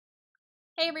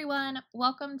Hey everyone,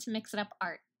 welcome to Mix It Up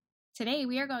Art. Today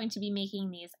we are going to be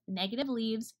making these negative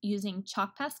leaves using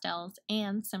chalk pastels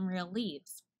and some real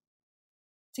leaves.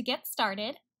 To get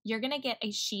started, you're going to get a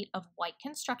sheet of white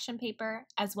construction paper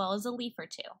as well as a leaf or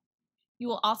two. You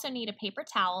will also need a paper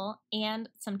towel and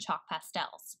some chalk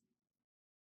pastels.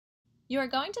 You are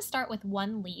going to start with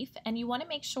one leaf and you want to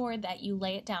make sure that you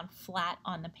lay it down flat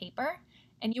on the paper,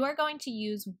 and you are going to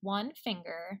use one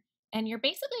finger. And you're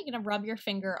basically going to rub your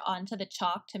finger onto the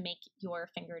chalk to make your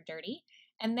finger dirty.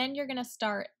 And then you're going to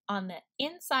start on the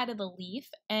inside of the leaf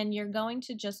and you're going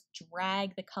to just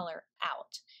drag the color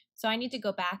out. So I need to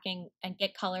go back and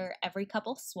get color every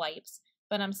couple swipes,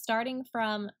 but I'm starting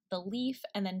from the leaf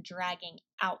and then dragging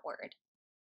outward.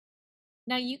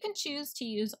 Now you can choose to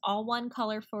use all one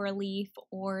color for a leaf,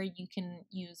 or you can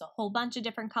use a whole bunch of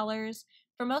different colors.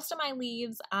 For most of my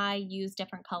leaves, I use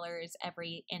different colors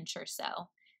every inch or so.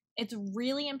 It's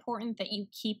really important that you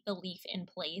keep the leaf in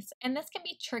place, and this can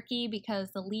be tricky because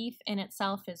the leaf in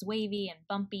itself is wavy and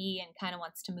bumpy and kind of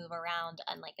wants to move around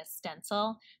unlike a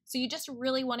stencil. So you just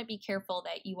really want to be careful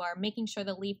that you are making sure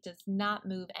the leaf does not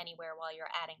move anywhere while you're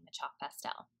adding the chalk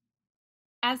pastel.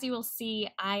 As you will see,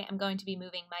 I am going to be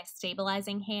moving my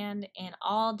stabilizing hand in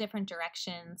all different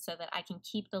directions so that I can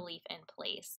keep the leaf in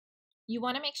place. You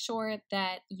want to make sure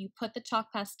that you put the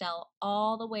chalk pastel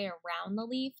all the way around the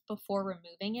leaf before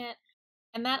removing it,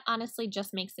 and that honestly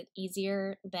just makes it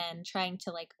easier than trying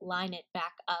to line it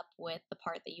back up with the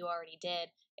part that you already did.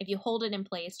 If you hold it in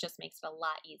place, just makes it a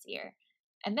lot easier.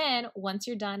 And then once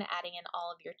you're done adding in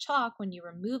all of your chalk, when you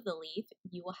remove the leaf,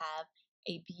 you will have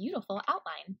a beautiful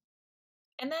outline.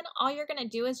 And then all you're going to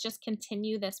do is just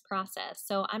continue this process.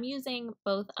 So I'm using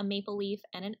both a maple leaf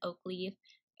and an oak leaf,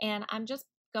 and I'm just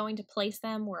going to place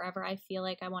them wherever I feel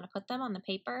like I want to put them on the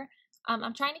paper.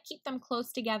 I'm trying to keep them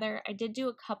close together. I did do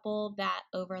a couple that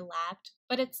overlapped,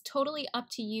 but it's totally up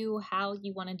to you how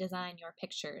you want to design your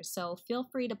pictures. So feel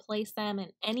free to place them in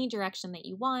any direction that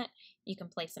you want. You can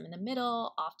place them in the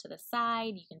middle, off to the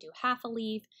side, you can do half a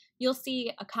leaf. You'll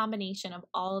see a combination of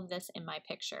all of this in my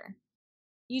picture.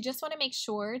 You just want to make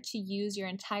sure to use your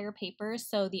entire paper,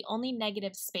 so the only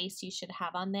negative space you should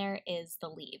have on there is the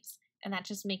leaves. And that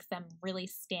just makes them really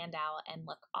stand out and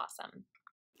look awesome.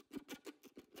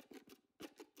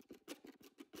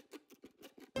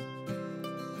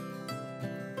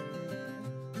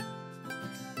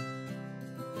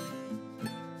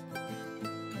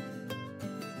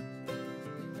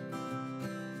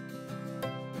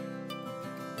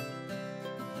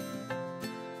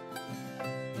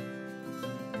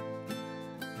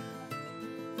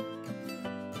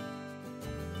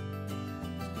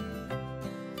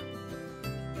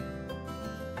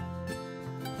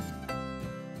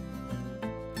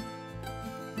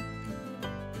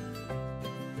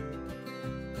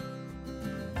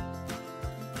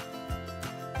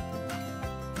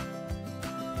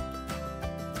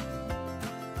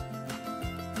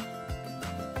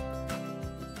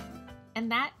 And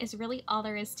that is really all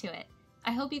there is to it.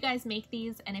 I hope you guys make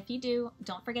these, and if you do,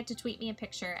 don't forget to tweet me a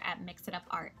picture at Mix It Up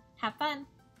Art. Have fun!